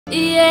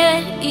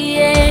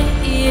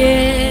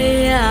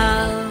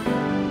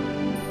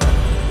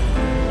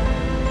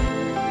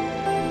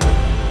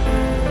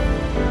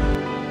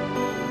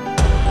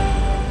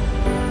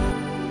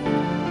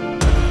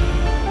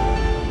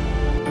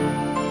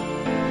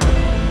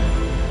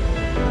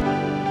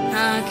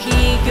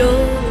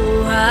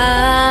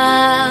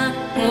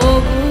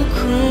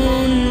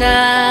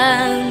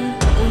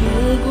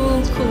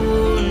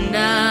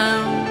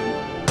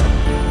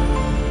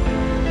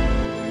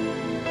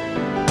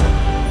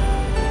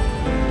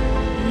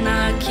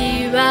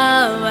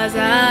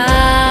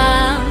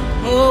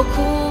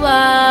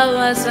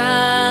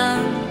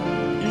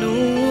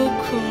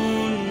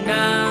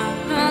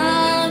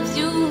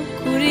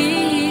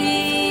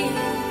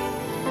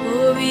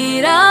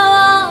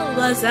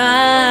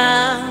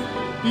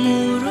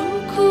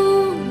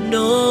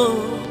Murukundo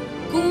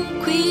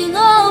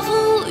kukwingovu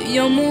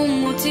yo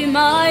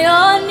mumutima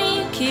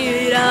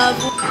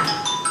yonikiravu.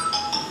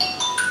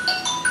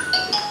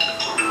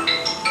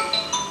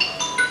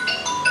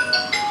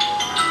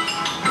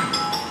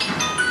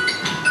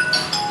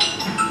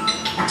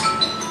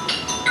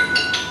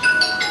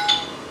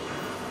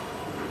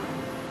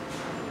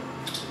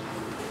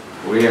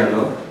 Oui,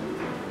 allô?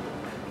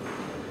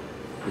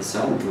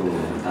 Esatto,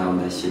 da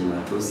una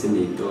scena tu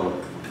sinito.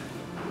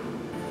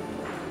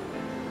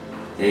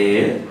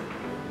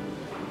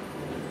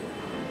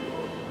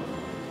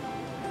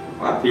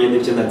 Wapi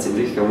n'ibyo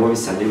natsindikamo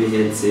bisa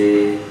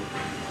n'ibihetse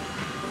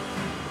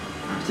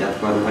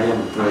byatwara umwanya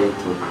mutoya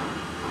tu.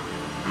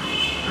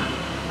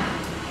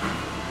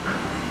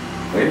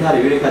 Wewe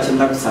ntari bireka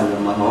cyenda gusanga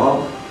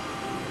amaho.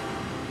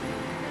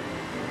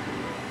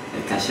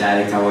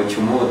 Ekashare kabo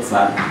cyumutsa.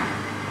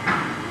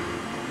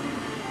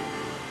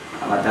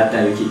 Abatata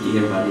wiki gihe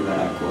bari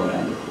barakora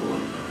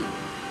n'ukuntu.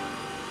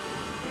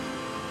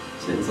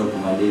 Chenzo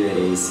kumadire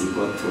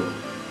isigoto.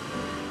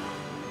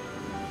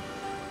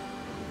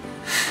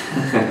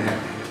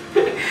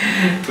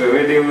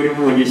 Wewe ni muri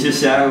munyishe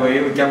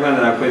shawe ucyangwa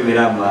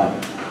narakwemera amana.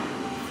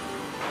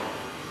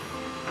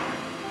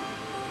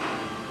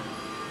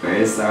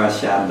 Wewe sawa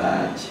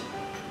shandaje.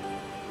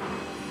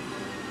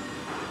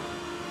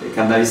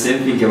 Reka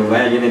ndabisempinge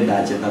mubaya nyene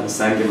ndaje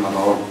ndagusange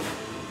mahoro.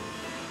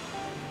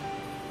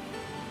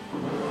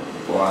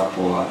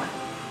 Poa.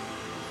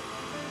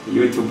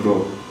 YouTube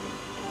bro.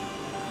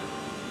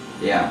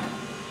 Yeah.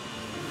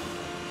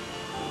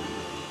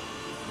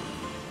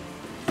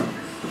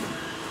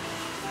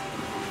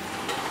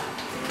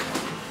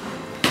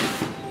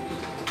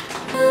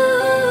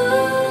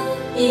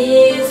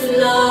 Is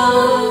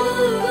love,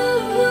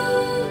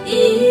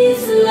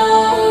 is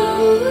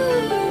love,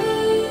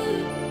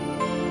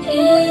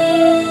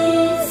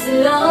 is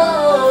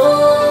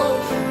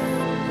love,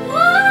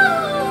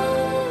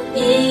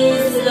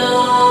 is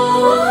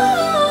love,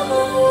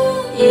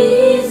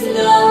 is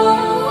love,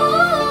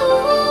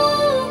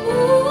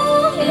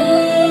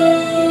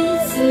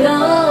 is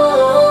love.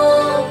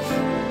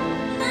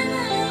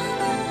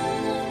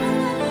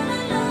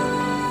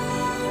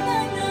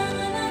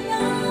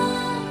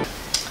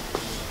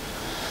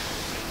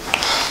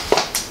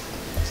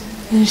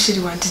 Nshiri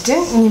wandije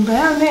nyimba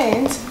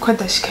y'amenzi ko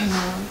adashikana.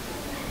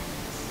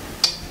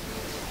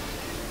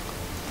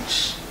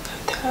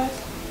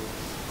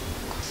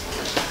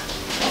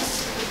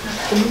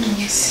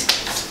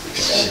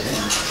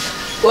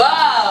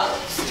 Wow!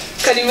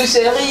 Karibu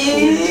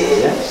chérie.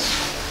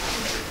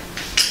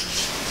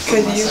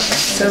 Karibu.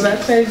 Ça va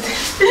très bien.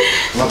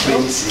 Ma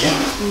polisi.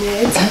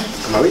 Neza.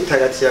 Kama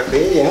witagati ya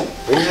kweli,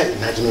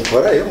 nta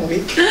kimukora yo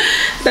mubi.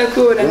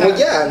 Ndakura.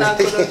 Umujyana.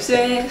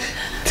 Nakorofye.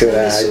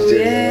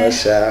 Turaje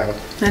mashaho.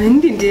 Nani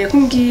ndindiye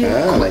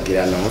kumbwira.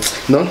 Nagira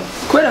no.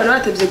 Kwera wari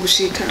watevye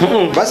gushika.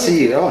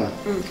 Basi urabona.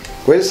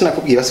 Wewe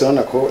sinakubwiye basi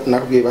urabona ko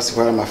nakubwiye basi ko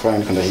hari amafaranga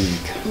ndiko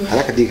ndahiga.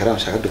 Hari akadika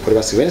karanshaka dukore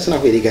basi wewe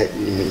sinakubwira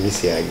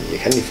iminsi yagiye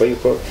kandi ifo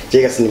yuko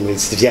jega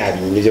sinimwisi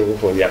vyari nivyo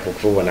gukundira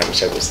kukubona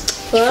gusha gusa.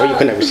 Ifo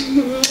yuko nagusha.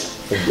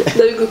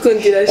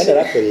 Ndabigukundira she.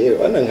 Ara rero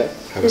wananga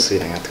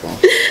habusubira ngatwa.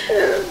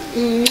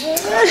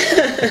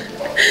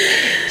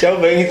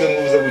 Cyangwa ngizo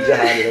nguzo kuja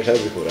handi bashaka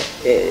gukora.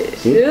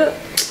 Rero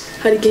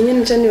hari genye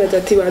njani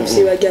badati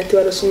bavyi bagyati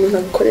barose umuntu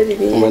agukorera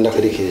ibintu. Umanda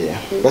kurikiriya.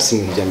 Basi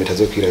mu bya mbere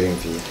azokwira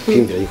yumviye.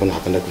 Kwimvira yuko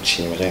nakanda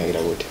gucinya cyangwa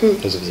ngira gute.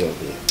 Ntuzo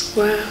vyumviye.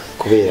 Wow.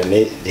 Kubera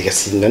ne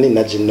rigasinda ni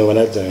naje no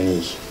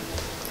banazanye.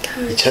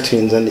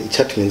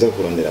 Icyatumye nza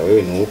kurondera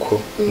wewe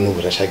nuko nubu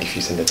urashaka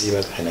ifise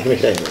ndavyibaza hana kimwe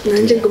kirayo.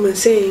 Nanje ngo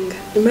masenga.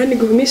 Imana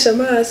igumisha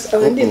amaso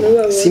abandi no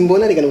babo.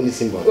 Simbona rega no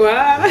simbona.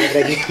 Wow.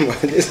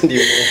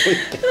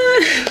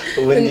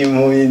 Ubundi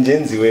mu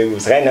ingenzi wewe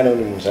gusa kandi nano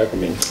mushaka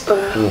kumenya.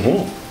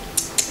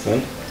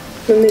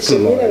 None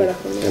shimira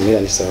barakomeye. Amira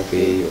ni sawa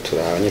kwiyo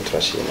turabanye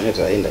turashima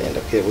turahenda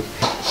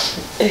kwibuka.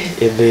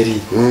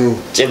 Eberi.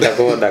 Cenda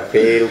kubona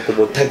kwera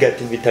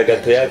kumutagati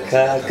bitagato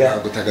yakaga.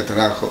 Gutagata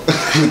nako.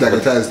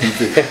 Gutagata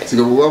Steve.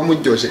 Sigo buwa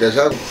muryoshe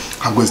gashaka.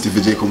 Ntabwo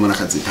Steve je kumona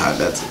akazi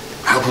kahagaze.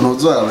 Hapo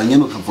nozora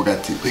abanyene ukavuga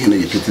ati kwene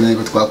gipeti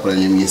niko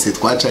twakoranye mwese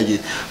twacage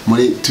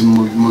muri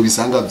mu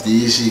bisanga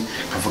byinshi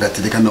kavuga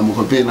ati reka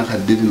ndamukopere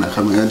nakadiri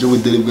nakamwe aje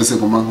budere bwese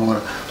kuma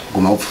nkora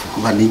guma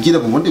banigira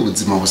mu bundi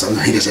buzima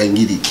busanzwe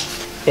hirashangiri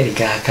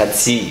erega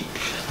akazi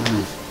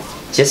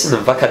Jesse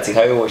numva akazi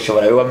kawe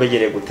woshobora we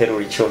wamenyereye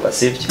guterura icyuma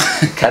sivyo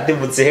kandi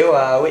muzehe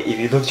wawe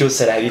ibintu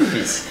byose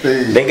arabifise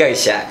mbega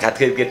ishaka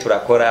twebwe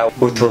turakora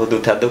utuntu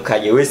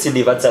dutandukanye wese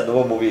nibaza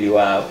n'uwo mubiri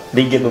wawe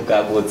n'ingene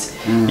ubwagutse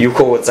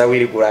yuko woza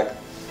wirigura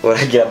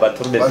uragira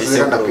amaturne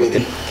bise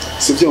kurukundo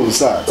sivyo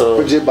musaza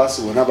ko je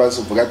basi ubona basi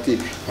uvuga ati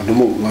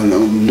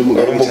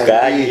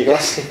ndumugari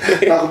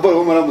nakubora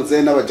ko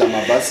muramuze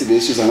n'abajama basi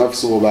benshi usanga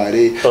bafise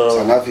ububare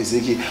usanga bafise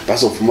iki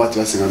basi upfuma ati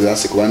basi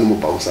nkaza kubana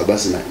n'umubawusa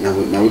basi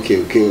nawe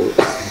keke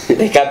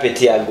reka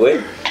peti yagwe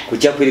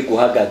kujya kwiri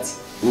guhagaze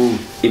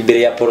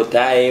imbere ya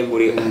portaye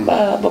muri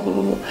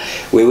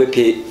wewe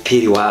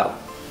piri wawe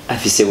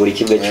afise buri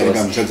kimwe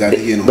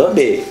cyose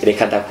none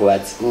reka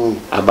ndakubaza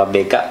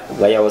amamega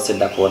umwanya wose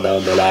ndakubona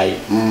online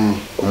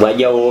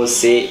umwanya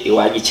wose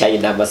iwanyu icyayi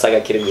n'amasaga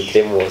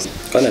kilometero mose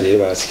bana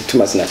rero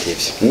basikituma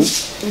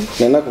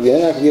sinatevye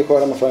nakubwiye ko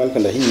hari amafaranga ariko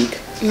ndahiga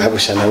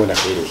abusha nawe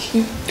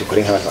nakwereye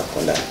dukore nk'abantu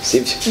bakundana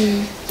sivyo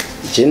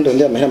je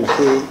ndonde amahera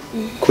makeyi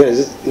kubera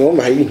niwo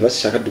hari ibintu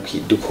bashaka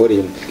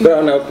dukoremo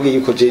kubera nakubwiye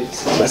yuko je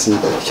basi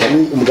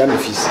cyane umugambi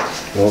ufise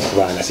no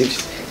kubana sivyo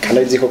kandi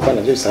azi ko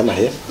kwana byo bisama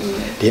he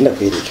renda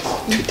kwirika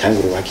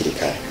twitangura ubakiri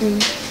kare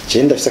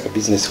je ndafise aka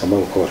business kama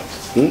gukora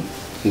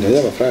ndonde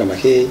amafaranga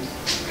makeyi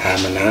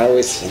hama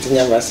nawe sinzi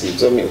nyabasi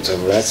ibyo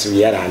uzobura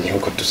sibiyaranje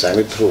nkuko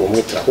dusanzwe turi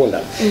umwe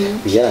turakundana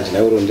biyaranje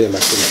nawe urondeye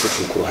makeyi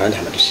turi ku ruhande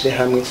hama dushire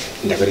hamwe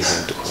ndabari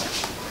ibintu dukora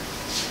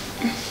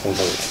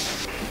umva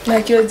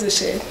nta kibazo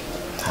sheri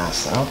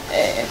sawa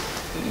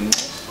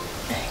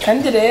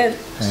kandi rero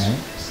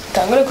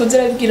tangure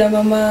kuzira bibwira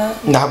mama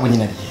ntabwo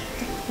nyine ari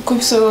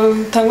kubso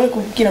tangure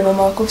kubwira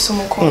mama ko ufise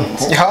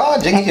umukunzi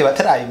je nk'ibyo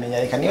batarabimenya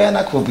reka niba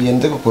yanakubwiye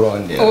nze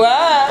kukurondera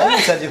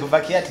nisabye kuva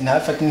kiyati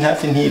ntafati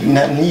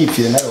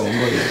ntiyipfire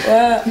narongoye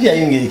ibyo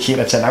yingiye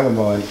kira cyane ntabwo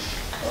mbonye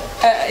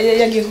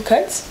yagiye ku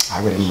kazi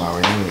ntabwo ari mawe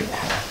niwe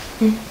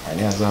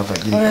ani azava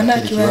agira nta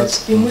kibazo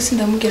uyu munsi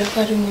ndamubwira ko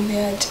ari umuntu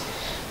yaje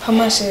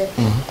hamashe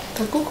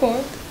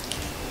ndagukunda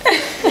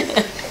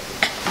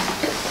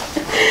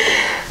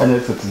ana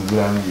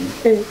tutuzurambi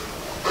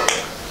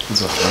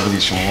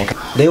nzofungurisha umwuka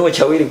Leo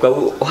chawirirwa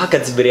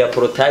uhagaze imbere ya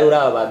portail uri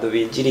abantu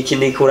binjira iki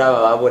niko uri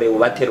ababore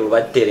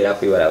ubaterera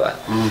kwibaraba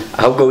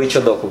ahubwo wico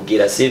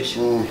ndokubwira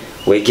sivyo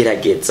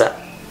wegerageza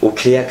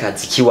ukiriya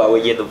kazi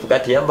kiwawe nyene uvuga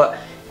ati yamba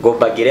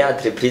ngomba gere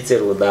entreprise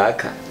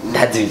runaka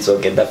ndazi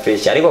bizogenda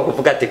fresh ariko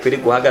kuvuga ati kuri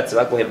guhagaze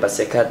baguhemba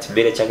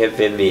 50,000 canke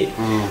 20,000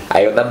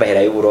 ayo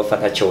ndamahera y'uburofa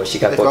ntacyo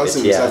woshika ko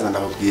peti ya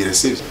ndababwire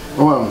sivyo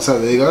owa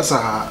musaza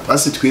igasa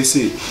basi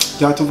twese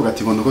cyangwa tuvuga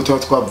ati ngo nuko tuba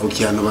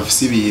twavukiye hano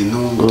bafise ibintu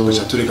ngo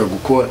twacha tureka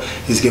gukora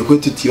izike ko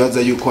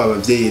tutibaza yuko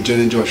abavyeyi ejo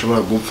n'ejo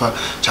bashobora gupfa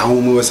cyangwa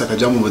umwe wese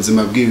akaja mu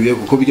buzima bwiwe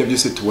kuko bijya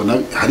byose tubona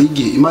hari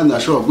igihe Imana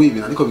yashobora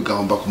guhibira ariko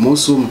bigahomba ku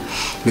munsi umwe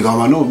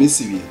bigahomba no mu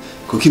minsi ibiri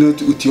kuko ino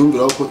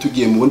utiyumvira ko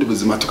tugiye mu bundi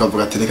buzima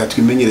tukavuga ati reka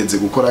twimenyereze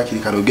gukora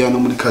kiri karogera no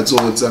muri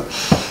kazoza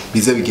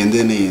bize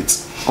bigende neza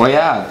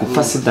oya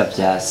gupfa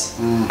sindavyasi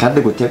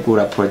kandi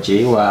gutegura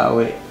project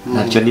wawe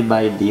navyo ni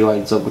mind yiwa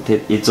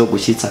izo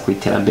gushitsa ku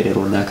iterambere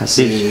runaka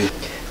sivyo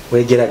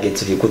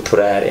wegerageza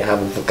ubiguturare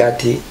hamuvuga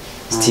ati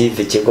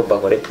Steve ngomba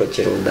nkore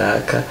project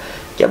runaka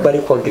yamba ari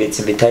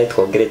kongeretsa imitaye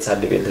twongeretsa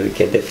hano ibintu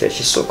bigende fresh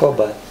isoko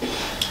ba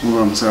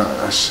muramutsa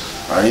asha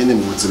ayene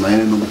mu buzima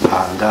yene no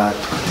gupanga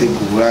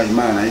tutegura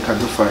Imana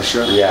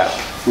ikadufasha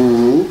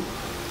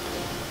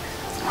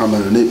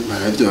amarone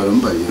baravyo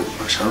barombaye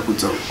bashaka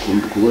kuza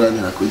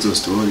kuburanira kuri zo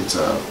story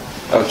za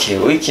okay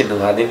weekend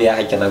hanini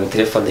yahajyana ku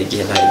telefone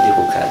igihe ntari ndi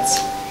ku kazi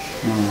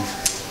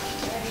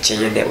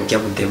cyene ujya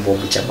mu dembo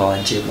mu cyamba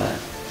wanje ma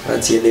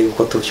baziye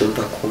yuko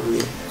tucyumva kumwe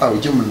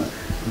ujya muna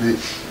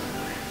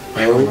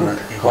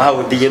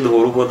wow ndiye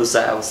n'urugo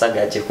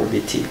usanga ku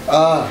biti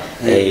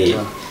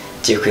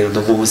je kwero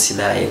no munsi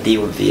naye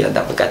ndiyumvira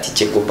ndavuga ati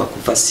je ngomba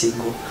kuva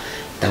singo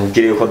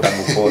ndamubwira yuko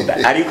ndamukunda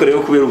ariko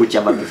rero kubera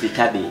ubujyama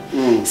dufitani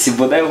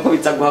simbona yuko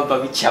biza guhamba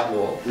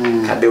bicamo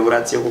kandi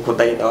uranzi yuko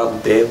ukunda yenda wa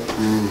mudemo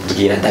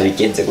mbwira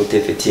ndabigenze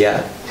gute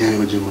fetiya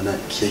yego je muna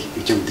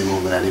icyo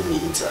mudemo murane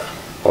mwiza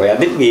oya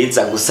ni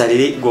mwiza gusa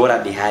riri ngora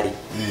bihari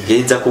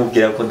ngenza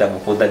kubwira ko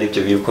ndamukunda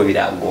nibyo biruko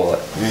birangora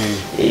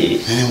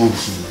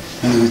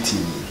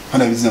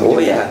hana bizina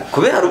oya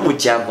kubera ari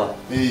umujyama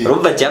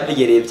urumva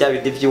jyamenyereye bya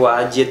bindi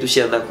by'iwanje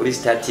dushirana kuri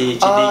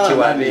statique n'iki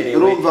waberewe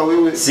urumva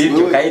wewe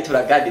sivyo kandi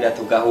turaganira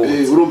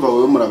tugahuza urumva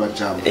wewe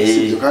murabajama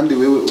sivyo kandi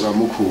wewe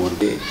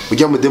uramukunda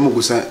ujya mudemo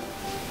gusa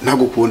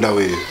ntagukunda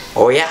wewe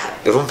oya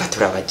urumva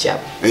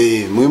turabajama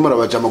mwe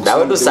murabajama gusa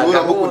nawe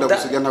dusanga mukunda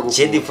gusiga ntagukunda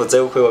je ndifuza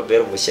yuko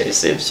yobera umushyari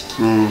sivyo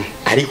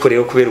ariko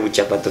rero kubera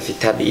ubujyama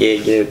dufitaniye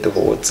nyene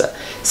duhuza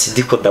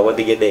sindiko ndabona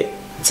ingene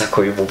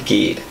nzako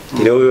bimubwira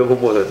rero wewe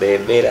nk'umuntu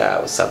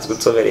nemera usanzwe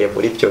utsobereye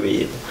muri ibyo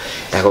bintu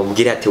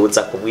ndakubwira ati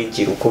uza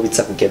kumwinjira uko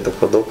biza kugenda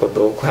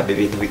uko hama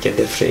ibintu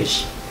bigende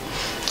fresh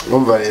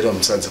umva rero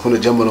musanze kuno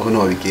jambo no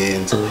kuno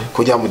bigenze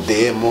kujya mu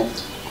demo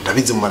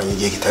ndabizi mumaranye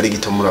igihe kitari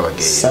gito muri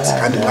abagenzi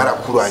kandi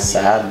mwarakuranye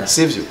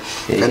sivyo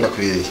kandi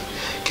akwiriye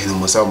kene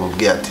umusaba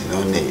mubwira ati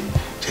none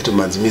twe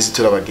tumaze iminsi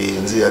turi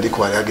abagenzi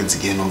ariko hari hageze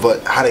igihe numva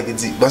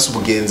harageze basi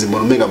ubugenzi mu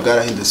rumenga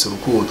bwarahindutse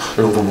urukundo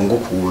numva ubu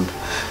ngukunda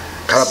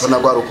karapana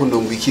rwa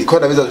rukundo ngwiki ko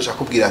nabiza dushaka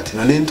kubwira ati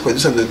none twe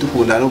dusanzwe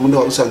dukunda n'ubundi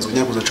wari usanzwe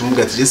unyakuzo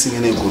cumubwira ati je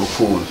sinkeneye urwo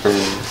rukundo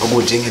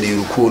ahubwo je nkeneye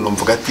urukundo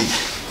mvuga ati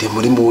ndi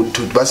muri mu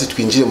basi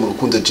twinjire mu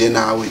rukundo je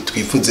nawe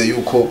twifuze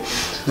yuko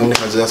none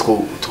kazoza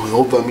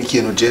tuhova mu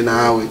ikintu je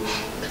nawe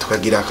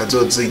tukagira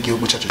akazoza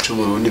igihugu cyacu cy'u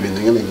Burundi ibintu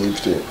nk'ibyo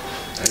ngibyo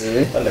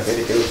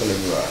ndakwereka yuko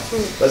nabiba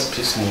basi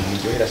please umuntu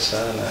uryohera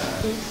cyane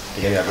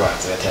ndiga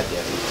rwanze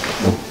yatadiye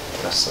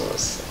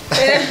rasosa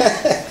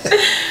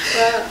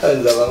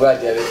nzaba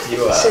ngwadiye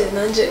betiwa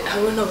nanje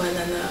hamwe no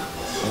banana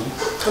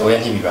oya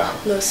ntibibaho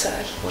no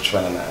sar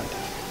ucubana nande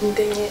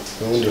ndenye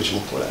ubundi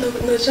ucumukura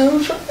no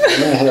jamfa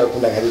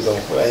nkakunda nkarizo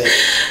mukura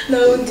na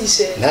undi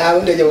she nta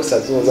bundi ajya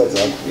busazuza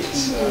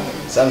zakubise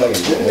sanga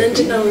ngiye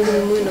nanje na undi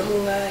mu no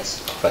hungaye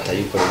fata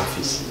yuko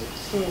office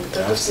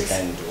Tafise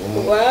kandi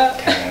umu wa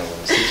kana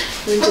wose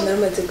nanje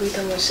naramaze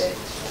guhita amashe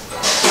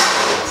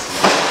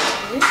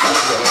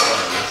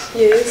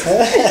yes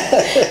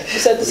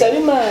gusa dusaba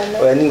imana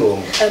oya ni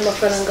ngombwa ayo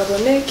mafaranga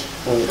aboneke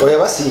oya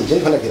basi nje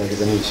ndiko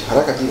ndagerageza n'ibyo hari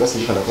akazi basi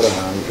ndiko ndakora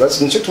ahantu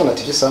basi nico tubona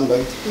tivyo samba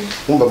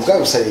umva bwa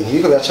gusa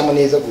ntibiko biracamo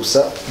neza gusa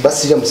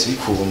basi ija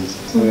musibikunze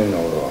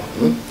no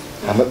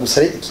ama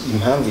gusa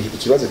impamvu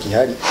ikibazo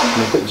gihari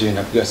nuko ibyo bintu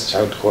nabyo byose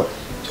cyangwa dukora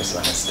cyose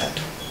bana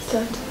statu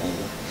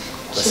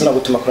basi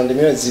nagutuma kuranda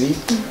miliyoni zibiri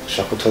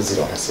ushaka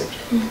kutozironka sebyo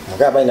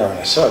mugaba bari n'abantu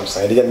bashobora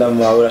gusanga riga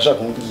nama urashaka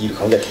kumubwira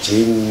ukamubwira ati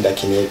je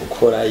ndakeneye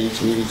gukora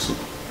iki n'ibiki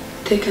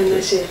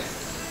tekanaje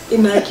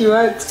inaki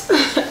watu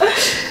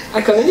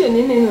akamenya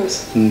nini nusu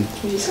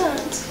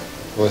bisanzwe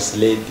boss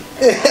lady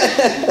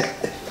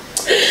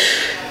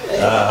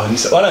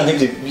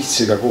warangije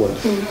bisiga kubona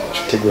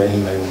utegura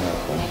nyuma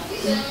y'umwaka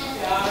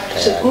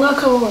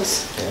umwaka wose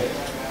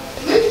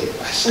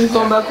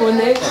ngomba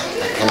kuneka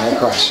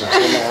kanako ashaka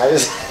nawe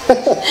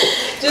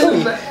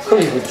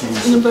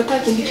numva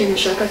atakindi kintu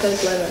ushaka atari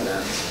kubana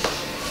nawe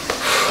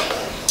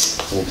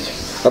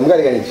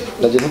bamugariga nibyo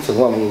ndaje ntupfe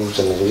kuba mu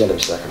bujana byo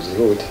ndabishaka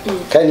byihute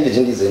kandi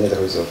nibyo ndizeye neza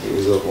ko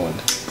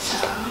bizokunda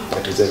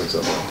atuze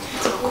bizokunda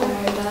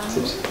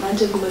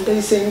nanje guma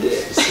ndabisengera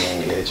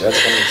isengere cyane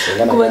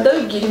kandi guma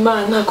ndabibwira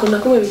imana ko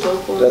nakumwe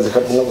bizokunda urazi ko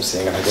nko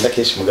gusenga ntagenda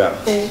kenshi mugabo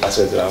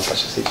asubira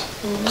turamfasha sibyo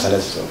kandi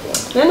bizokunda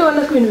none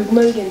ubona ko ibintu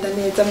biguma bigenda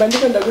neza mba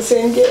ndiko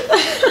ndagusengera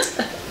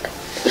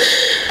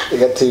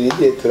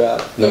igatubiriye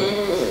turaba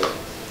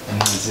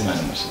nzima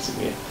n'umushizi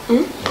bwe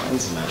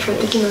nzima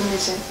fata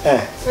kinoneje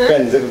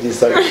kandi nze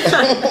kubyisaba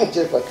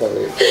je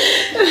pakawe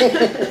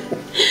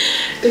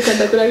reka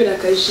ndakurabira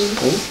akaji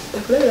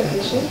ndakurabira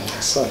akaji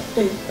so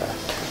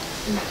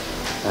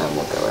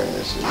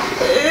mugabanyije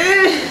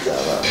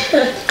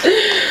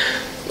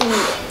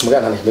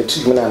mugana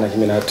ntimetri kumwe na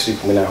kimena turi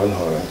kumwe naho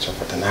ntoro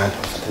ncofata ntantu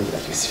fata ngira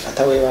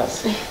kisifata we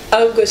basi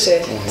ahubwo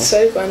she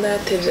sorry kwa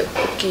natevye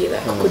kukubwira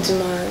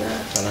kukuzimana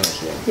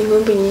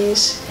n'inkumbi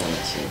nyinshi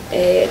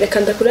reka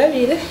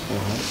ndakurabire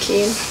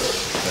kintu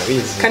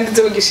kandi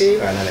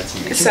nzogishima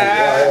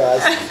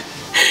sawa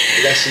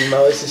gashima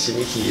wese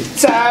shimikiye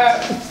sawa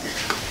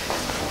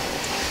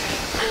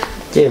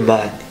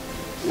Jemani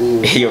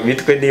iyo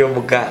mitwe niyo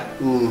muga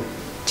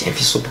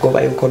mfise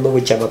ubwoba yuko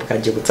n'ubujyama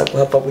bwanjye buza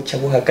kuhava buca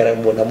buhagarara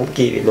umuntu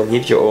amubwira ibintu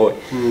nk'ibyo wowe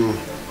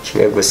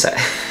kimwe gusa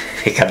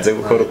bikanze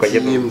gukora uko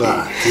nyine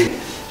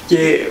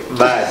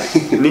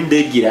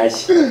n'indege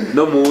irashya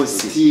no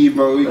munsi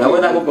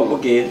urabona ko ubwo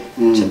mugenda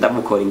nca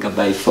ndamukora inga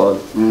by phone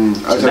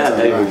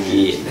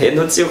ndabimubwiye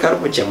rero nzi yuko ari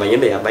umujyama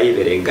nyine yambaye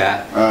iberenga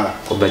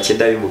ngo make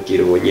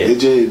ndabimubwira ubu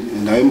nyine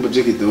nawe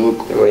mbuje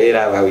kidogo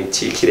wera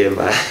bawicikire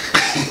mba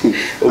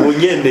ubu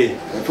nyene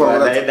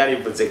naye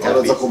ndarimbutse kabisa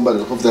araza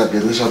kumbarira ko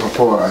vyagenze shaka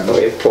po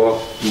wanjye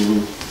epo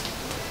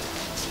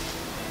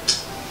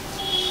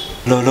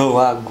Lolo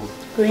wangu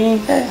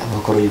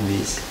amakuru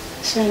y'imisi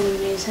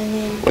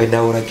we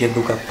nawe uragenda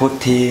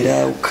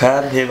ugapotera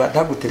ukanteba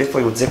ntabwo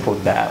telefone unze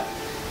kundaba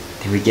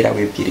ntiwigera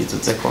wibwiriza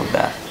unze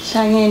kundaba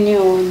shanye ni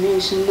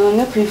wonesha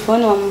none ku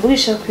ifone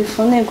wamburisha ku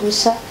ifone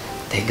gusa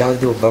tega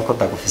ndumva ko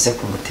ndagufise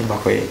ku mutima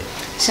kweli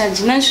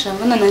shaje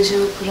nashirabona naje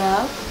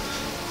kuraba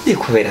ni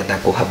kubera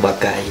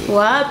ndaguhamagaye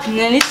wapi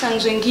nari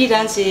sanzwe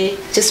ngira nze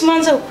je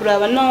simanza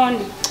kuraba none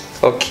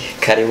okay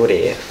karibu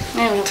rero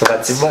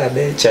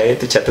tubazimane cyane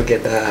tuca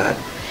tugenda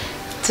ahantu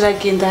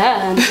turagenda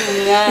ahantu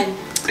umwanya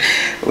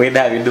we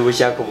nta bintu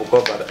ushaka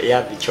umukobwa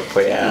yandi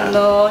copo ya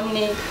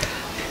none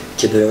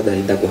kintu rero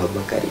nari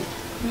ndaguhamagariye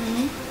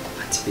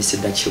ati bise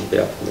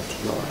ndacyumvira ku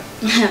mutima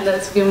wawe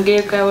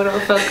ndazwimbwiye bwa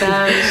urofa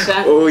bwawe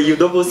oh you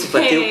know most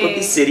ufate uko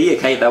ni serie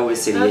kandi nawe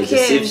serie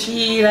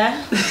sibyo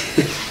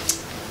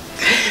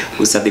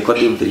gusa ndiko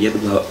ndimviriye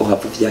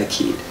uhava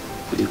uvyakira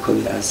uriko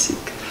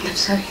birasiga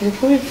ndashaka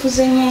ko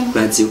bivuze nyine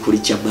urazi kuri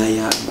jamaa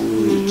yangu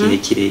igihe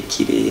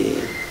kirekire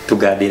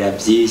tuganira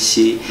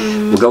byinshi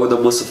mugabo no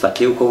munsi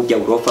ufate uko burya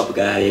urofa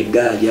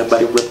bwarenganye yamba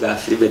ari bwo bwa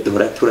filime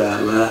duhora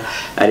turaba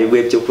ari bwo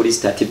byo kuri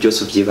stati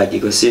byose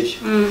uvyibagirwa sibyo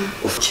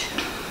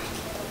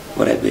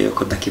uremeye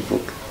ko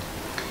ndakivuga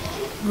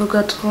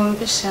vuga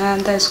twumvisha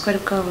ndazi ko ari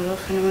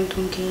bwaborofa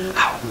n'abandumbwira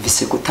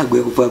mvise ko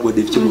utaguye kuvuga ngo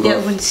nivyo mbya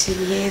ubu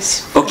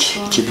nsibiyesi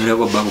okay ikintu rero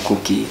ngomba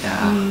kukubwira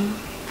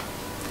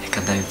reka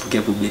ndabivuge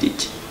mu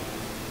miriki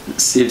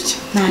sivyo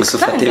gusa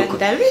ufate yuko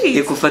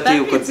reka ufate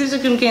yuko sivyo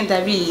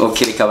kimgenda bi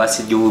okay reka basi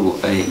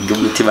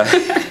ry'umutima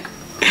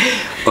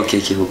okay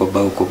ikintu ngomba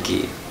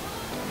kukubwira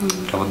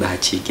urabona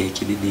haciye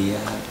kinini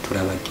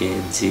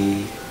turabagenzi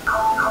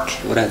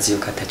urazi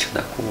yuko ataco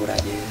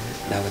nakuburanye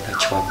nawe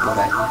ntaco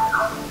wamburanye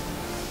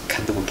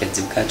kandi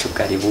ubugenzi bwacu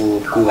bwari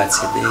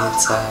bwubatse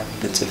neza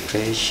ndetse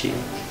fresh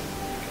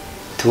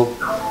to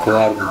ko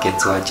hari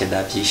umugenzi wanje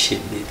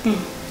navyishimira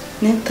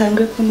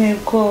nentangwe kuntera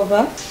ubwoba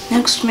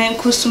nagusumenye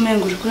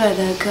kusumenye uri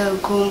kuraraga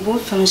ugomba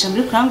ufamisha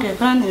muri kurambwira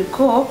ko nantera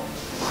ubwoba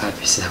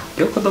wabisa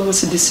yuko no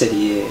munsi ndi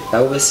seriye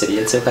nawe we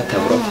seriye nze ko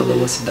atabura ko no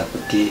munsi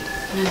ndakubwira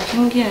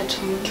nakimbwira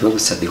tumu kiba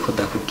gusa ndiko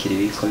ndakubwira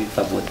ibiko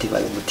biva mu mutima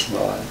y'umutima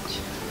wanje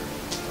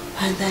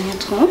bandanya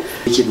twumva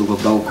ikintu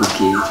ugomba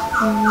kukubwira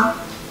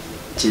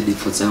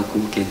nifuza ko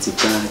ubugenzi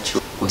bwacu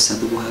busa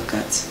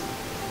n'ubuhagaze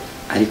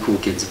ariko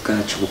ubugenzi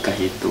bwacu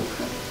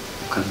bugahinduka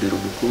ukambera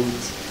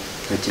umukunzi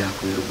ukajya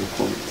kubera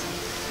umukunzi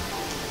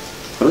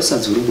wari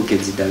usanzwe uri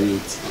umugenzi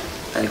ndabizi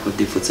ariko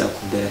ndifuza ko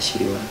mbera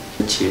shiriwa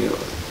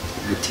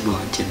umutima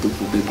wanjye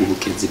nduvume ngo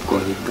ubugenzi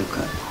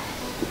bwohinduka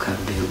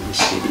ukambera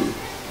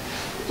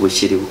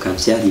ubusheri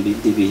bukabyara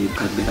ibindi bintu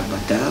ukambera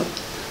madamu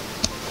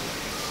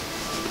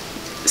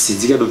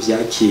sinzi gano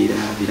vyakira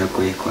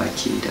biragoye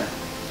kwakira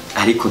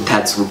ariko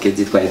ntazi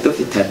umugenzi twari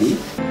dufitani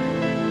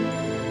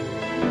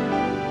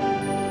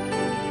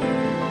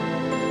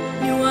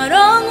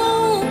niwaronka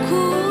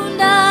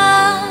ukunda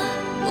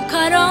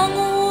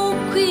ukaronka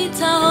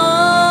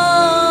ukwitaho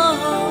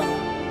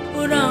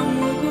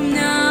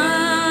uramugumya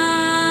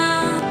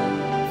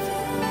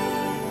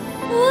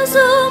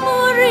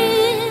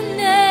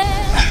uzumurinde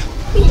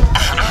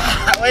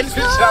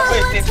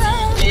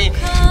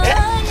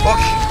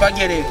okay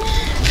twagere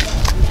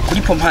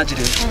kuri pompaje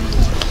rero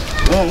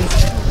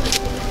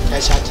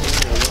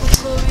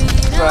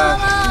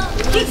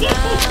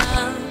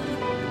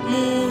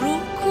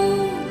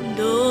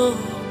murukundo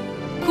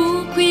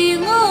kuko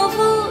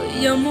inkovu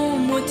yo mu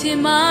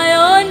mutima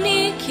yo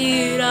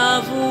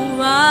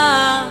ntikiravuba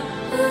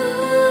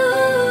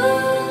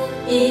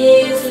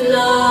is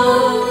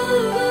love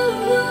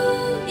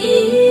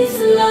is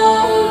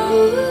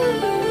love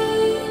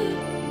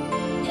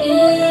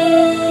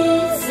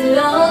is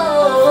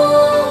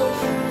love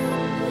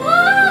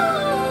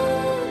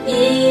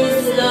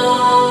is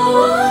love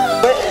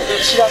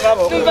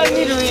Numva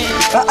niruye.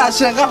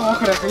 ashanga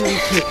mukora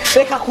kuyiki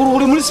reka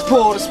kururi muri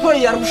sport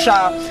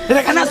yarusha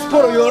reka na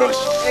sport yoroshe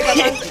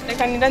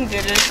Reka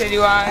nirandire seri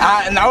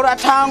wanjye. nawe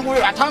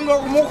uratanguye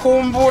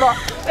kumukumbura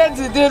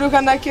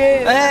Ezideruka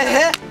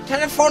nakera.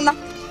 telefona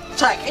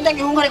chaka enda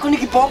gihunga ariko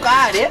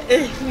nikipogare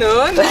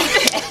None.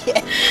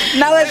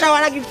 nawe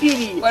shawana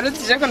gipiri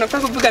Warutije ko nopfa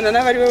kuvugana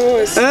n'abari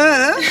bose.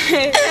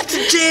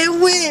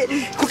 jewe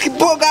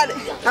kukipogare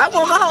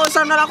ntabwo hose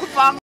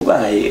narakuvanga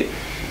baye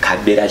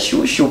kamera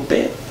shushu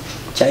pe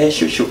cyaye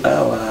shushu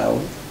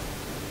awawe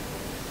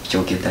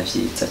byo genda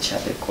vyiza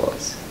cyane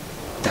kose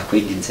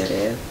ndakwinginze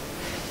rero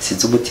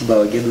sinzi umutima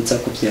wawe uza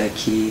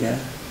kubyakira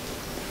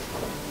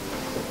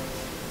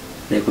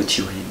rego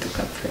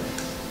cyuhinduka pe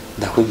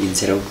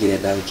ndakwinginze rero ubwire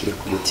nawe kiri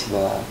ku mutima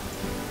wawe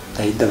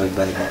ndahinda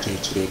babimara mu gihe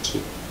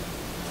kirekire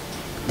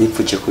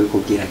nipfuje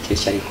kubikubwira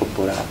kenshi ariko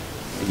mbura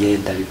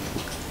ngenda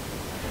bivuga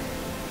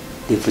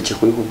nipfuje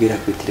kubikubwira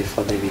kuri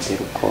telefone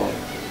bintera ubwoba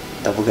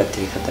ndavuga ati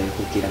reka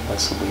ndabikubwira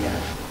amasomo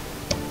yawe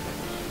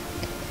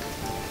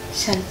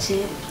shaje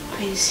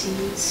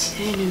kwisinzi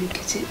ibintu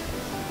bigize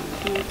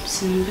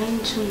sinumva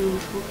n'icyo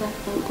nuvuga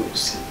ahubwo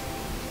gusa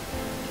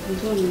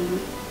ndumiwe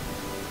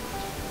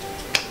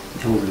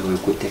ntumiwe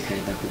gute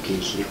kandi ndakubwiye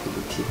ikiri ku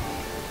mutima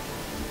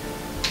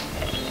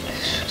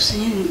gusa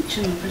nyine icyo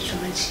numva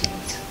coba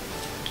cyiza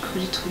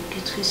kuri twebwe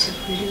twese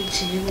kuri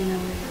jewe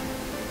nawe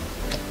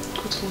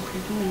ko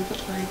twokwikumira ko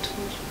twari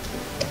turi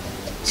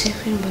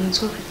jewe mbona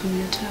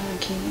twokwikumira turi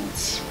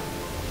abagenzi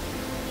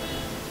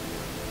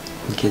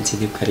mugenzi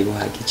nibwo ari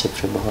buhagije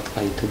vrema aho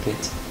twari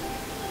tugeze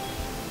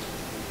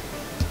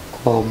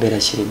kubaho mbere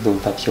ashyira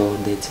indumva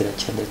byonezera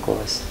cyane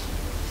rwose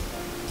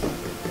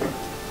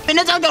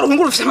neza ngo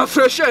ruhunguru ufite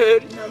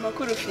amafresheri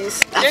Amakuru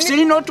ufise. afite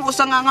n'inoti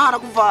usa nk'ahara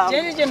kuvanga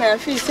Je nije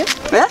nayafise.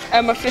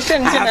 Amafresher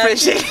nije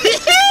amafresheri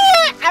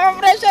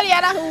amafresheri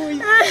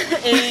yarahuye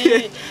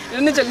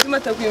Rero nije gutuma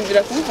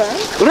takwiyumvira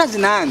kumvanga. urazi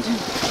nanje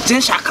je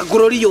nshaka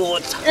gorori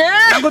yotsa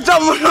ntabwo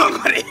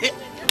nzomunongore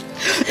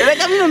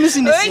reka bino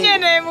misi ni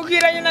Wenyene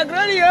mukwiranye na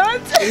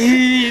Glorious.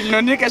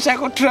 none kashaka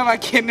ko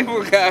turabakene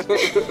bugabo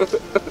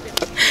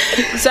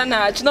Gusa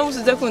ntacu no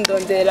musuze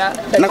kundondera.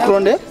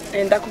 nakurondera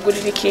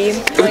Ndakugurira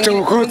ikintu. Uca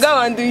mukotsi.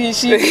 Mugabo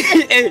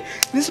nduhishije.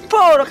 ni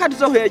siporo kandi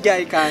uzohuye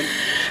ryari kandi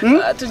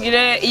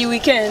tugire iyi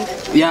weekend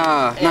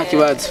ya nta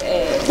kibazo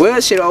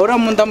wewe shira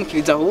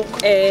uramundamukiriza ahubwo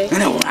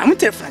none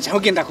uramutelefona cyangwa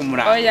ugenda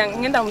kumuraba oya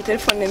ngenda mu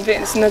telefone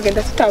mbe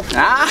sinogenda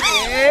tutavuga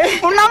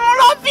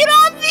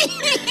unamulopilopi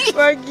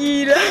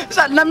wagira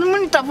na mimi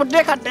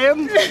nitafuteka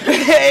demu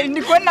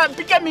niko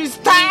napika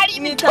mistari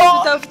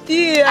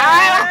nitafutafutia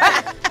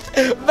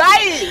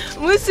bye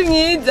musi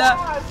mwiza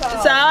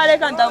sawa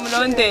reka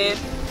ndamurondera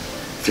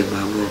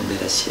Vraiment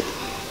mwemera sheri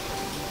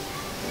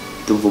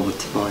ndumva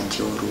umutima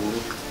wanje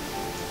woruhuka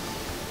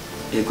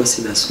ego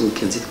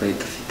sinasuhuke nzi twari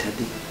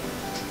dufitanye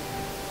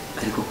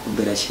ariko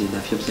kumbera sheri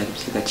navyo byari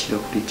by'agaciro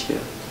kuri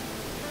jewe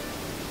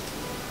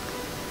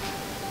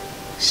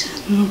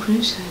nukuri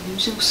cyane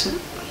byo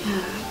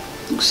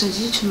gusa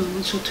ikintu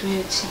nacyo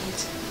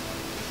tuyakiza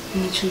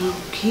nicyo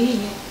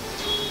nabwiye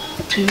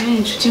twemere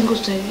inshuti ngo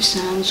tutari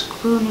bisanzwe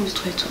kuko n'ubu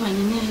twari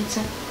tubanye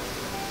neza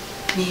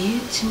niye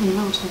kimwe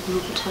ntabwo twagomba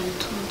ko twari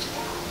tuzi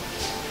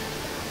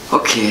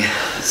okay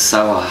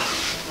sawa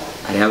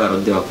hariho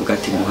abarundi bavuga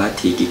ati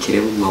muhatiye igikere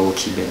mu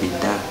maboko imena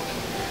inda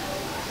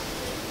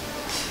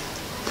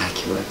nta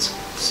kibazo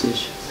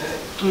sije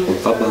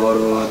umva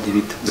amahoro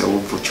ntibitume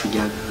wumva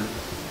ucunyana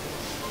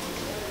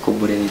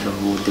kumureba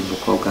n'ubundi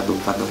mukobwa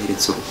numva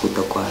nohereza urukundo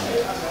rwawe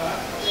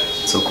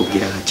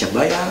nzokubwira nka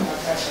jama yawe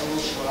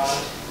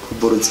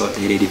kumbura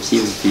uzonterera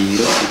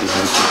ibyiyumviro ibintu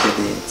bigende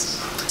neza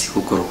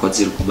sikuko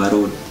rukoze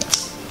rukumarundi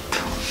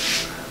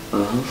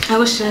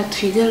abo shaka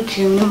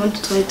twigarukire muri modo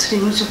twari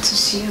turimo cyo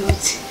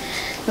tusiyutse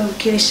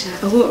babwire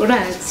shaka aho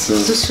urazi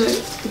dusho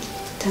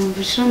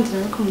tambusho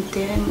ndara ko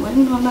mutera ni wari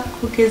nona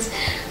kugeze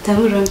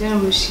tamurongera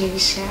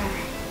mushirisha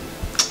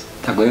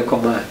tagoye ko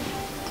mani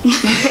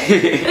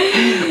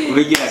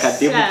ubigira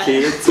akademu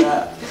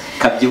keza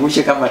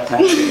kabyibushe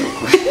k'amatake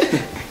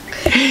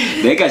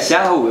mbega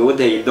shaho wewe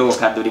udeye indobo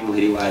kandi uri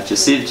muhiri wacu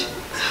sibyo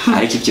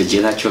ariko ibyo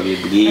gihe ntacyo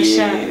bibwiye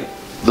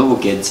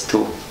n'ubugenzi tu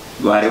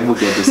wari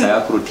umugenzi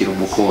usaba kurutira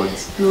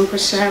umukunzi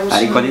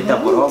ariko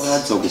nitamuronka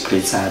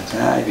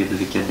nzogupresenta ibintu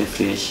bigende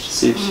fresh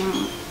sibyo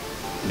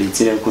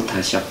bizere ko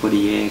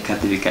utashapuriye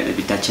kandi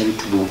bidaca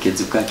bituma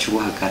ubugenzi bwacu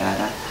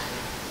buhagarara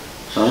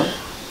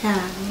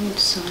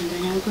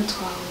nidusondanya ubwo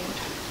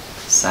twahura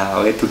sawa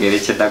we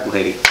tugereke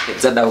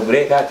ndaguherekeza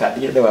ndahumureka kandi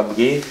nyine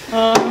wambwira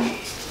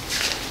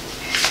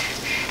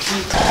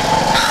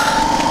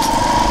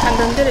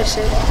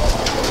andondereshe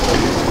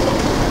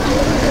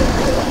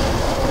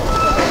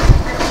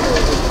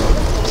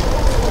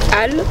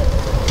allo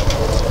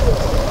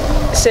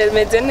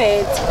meze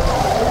neza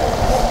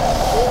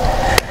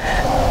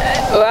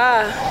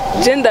wa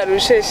je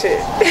ndarusheshe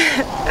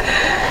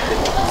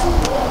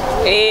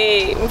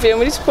mvuye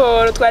muri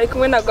siporo twari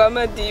kumwe na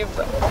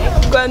Rwamadiba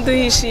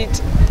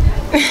rwanduhishije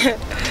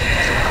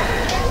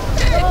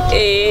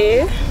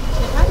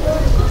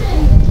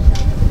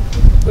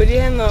uri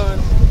hano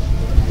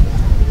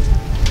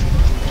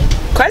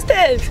kwa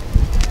Steve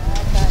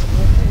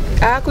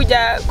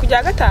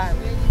kujya gatanu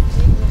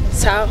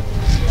sawa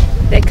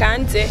reka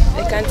nze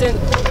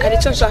hari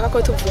icyo nshaka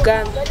ko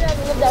tuvugana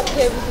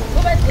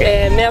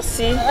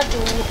merci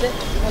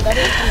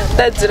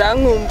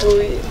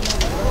ndazirankumbuye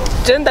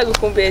je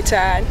ndagukumbuye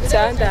cyane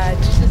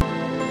cyandaje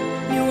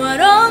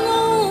niwaronka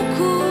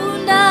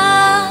ukunda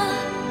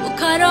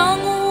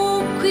ukaronka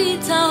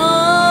ukwitaho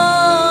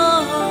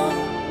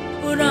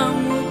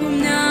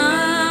uramugumya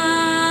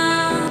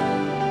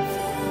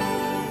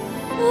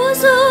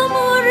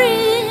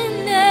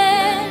uzumurinde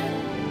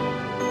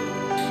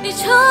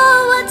icyo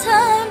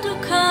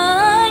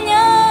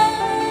batandukanya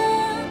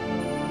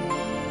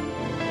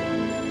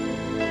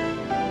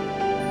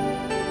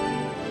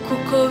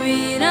kuko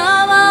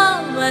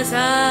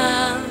birababaza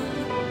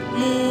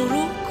mu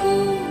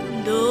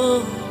rukundo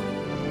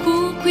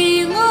kuko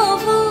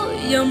inkovu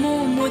yo mu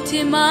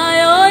mutima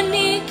yo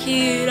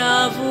ntikira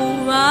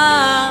vuba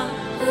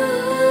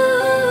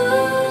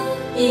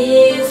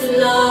is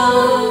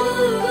love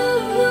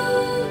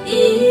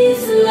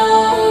is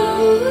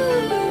love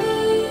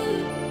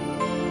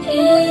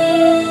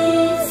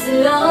is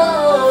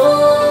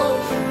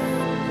love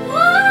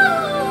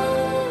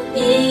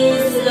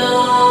is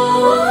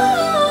love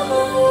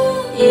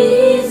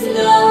is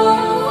love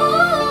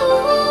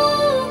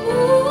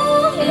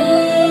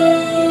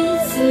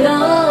is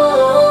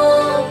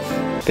love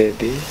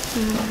baby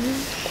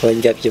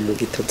wanjyabye mu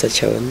gitoza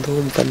cyawe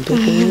ndumva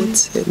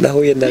nduhutse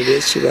nahuye na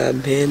benshi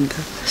bampenda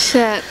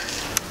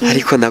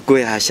ariko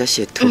nagoye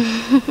hashashe tu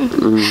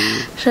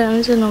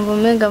Shamje numva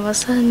umenga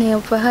amasaha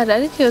ntiyapfa hari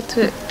ariko iyo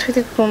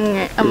turi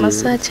kumwe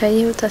amasaha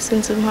cyayihuta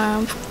sinzi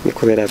impamvu ni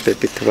kubera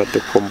baby tuba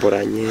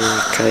dukumburanye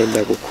kandi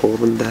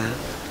ndagukunda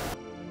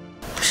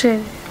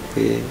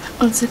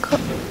uzi ko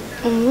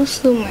umunsi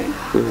umwe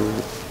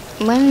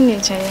mani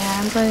nicaye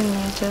hanze ari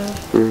mw'ijoro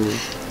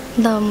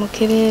ndaba mu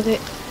kirere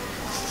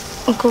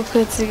uko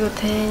kwezi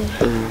guteye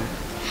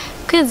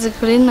kwezi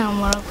kuri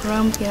namara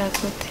kurambwira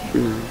gute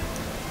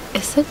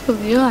ese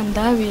kubyo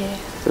wandabiye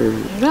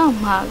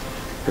urampaga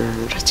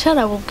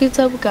uracaraba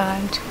ubwiza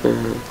bwanje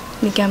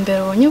nirya mbere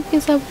ubonye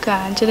ubwiza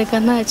bwanje reka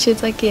nta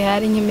cyiza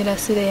gihari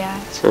nk'imirasire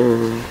yanjye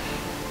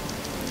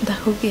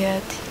ndakubwira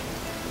ati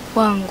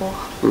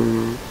wanguha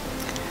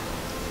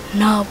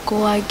ntabwo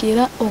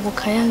wagira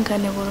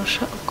ubukayangane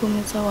burusha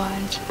ubw'umuza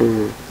wanje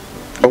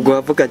ubwo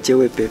wavuga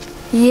jewe bebe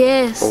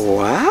yes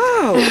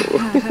wow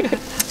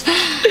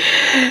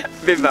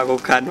bebe ako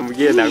kantu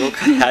mbwiye nako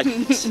karaje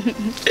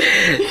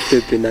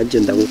bebe nanjye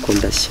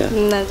ndagukunda cyane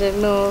nanje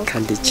no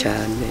kandi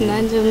cyane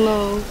nanje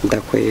no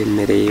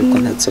ndakwemereye ko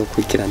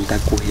ntazokwigira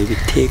ndaguheba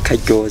iteka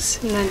ryose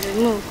nanje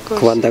no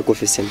kuba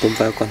ndagufise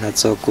ndumva ko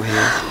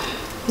ntazoguheba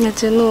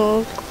nanje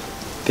no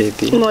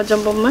baby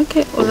mojambo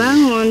make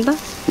urankunda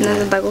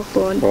nanje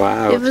ndagukunda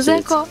wow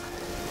bivuze ko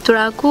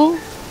turaku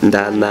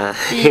ndana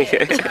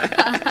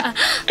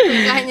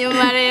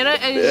kanyuma rero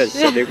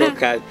ariko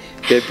ka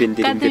baby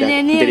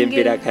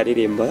ndirimbira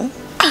karirimba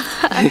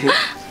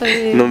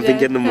numva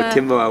ingene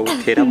umutima wawe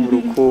utera mu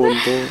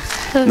rukundo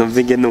numva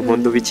ingene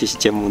unkunda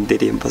ubicishije mu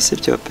ndirimbo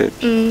sibyo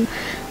baby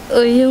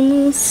uyu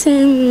munsi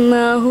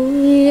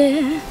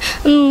nahuye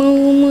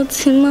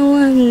n'umutima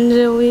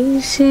wanje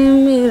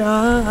wishimira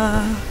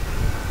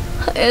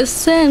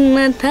ese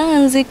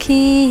natanze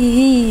iki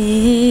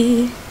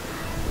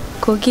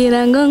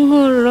kugira ngo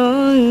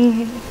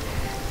nkuronke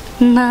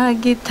nta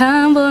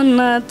gitambo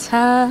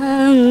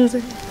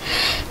natanze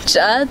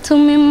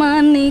catuma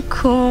imana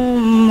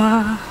ikuma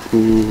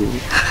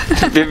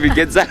baby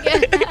geza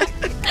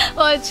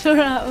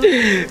wacuraba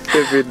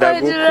baby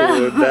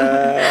ndagukunda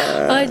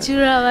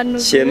wacuraba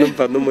ciye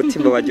numva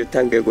n'umutima waje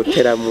utangiye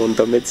gutera mu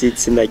ndome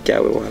z'itsina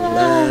ryawe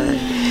wallahi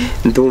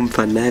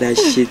ndumva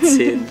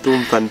narashitse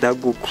ndumva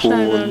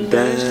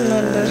ndagukunda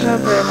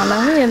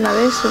nahuye na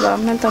benshi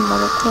bampeta mu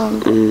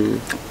rukundo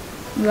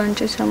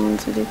bancisha mu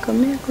nzira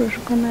ikomeye kurusha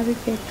uko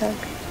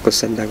nabikekaga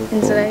gusa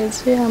ndagukunda inzira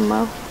yuzuye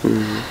amaho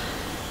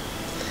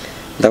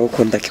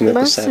ndagukunda kimwe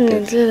gusa basi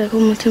nizere ko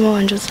umutima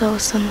wanje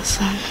uzawusana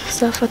sana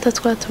uzafata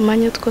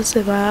twatumanye twose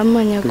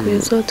bamanyaguye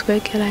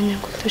uzotwegeranya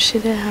ngo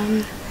dushire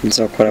hamwe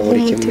nzakora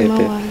buri kimwe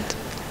pe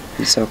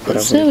nzakora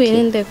buri kimwe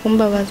wirinde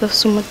kumbabaza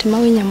ufite umutima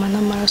w'inyama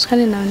n'amaraso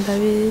kandi nawe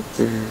ndabizi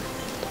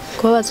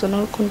kubabazwa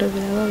n'urukundo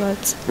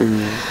birababaza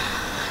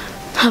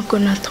ntabwo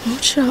natuma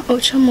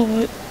uca mu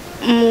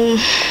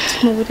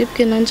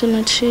buribwe nanjye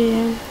naciye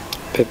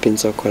pepe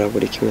nzakora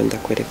buri kimwe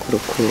ndakwereka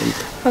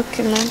urukundo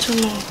okay nanjye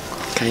nuko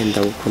kandi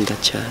ndagukunda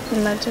cyane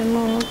nanjye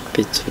nuko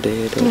bityo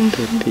rero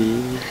pepe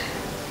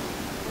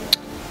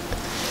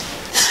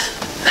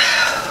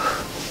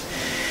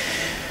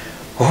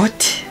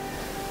oti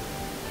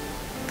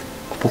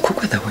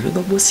umukobwa nabonye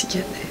uno munsi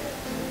nyene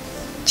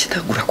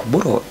kitangura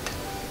kumurota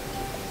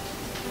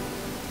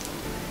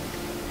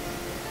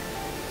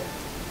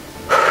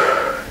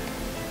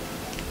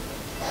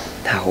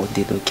nta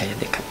wundi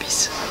nujyane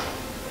kabisa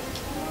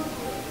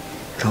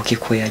roki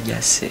ko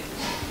yanyase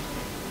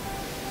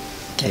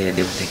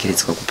yayandi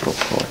utegerezwa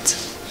gupropoza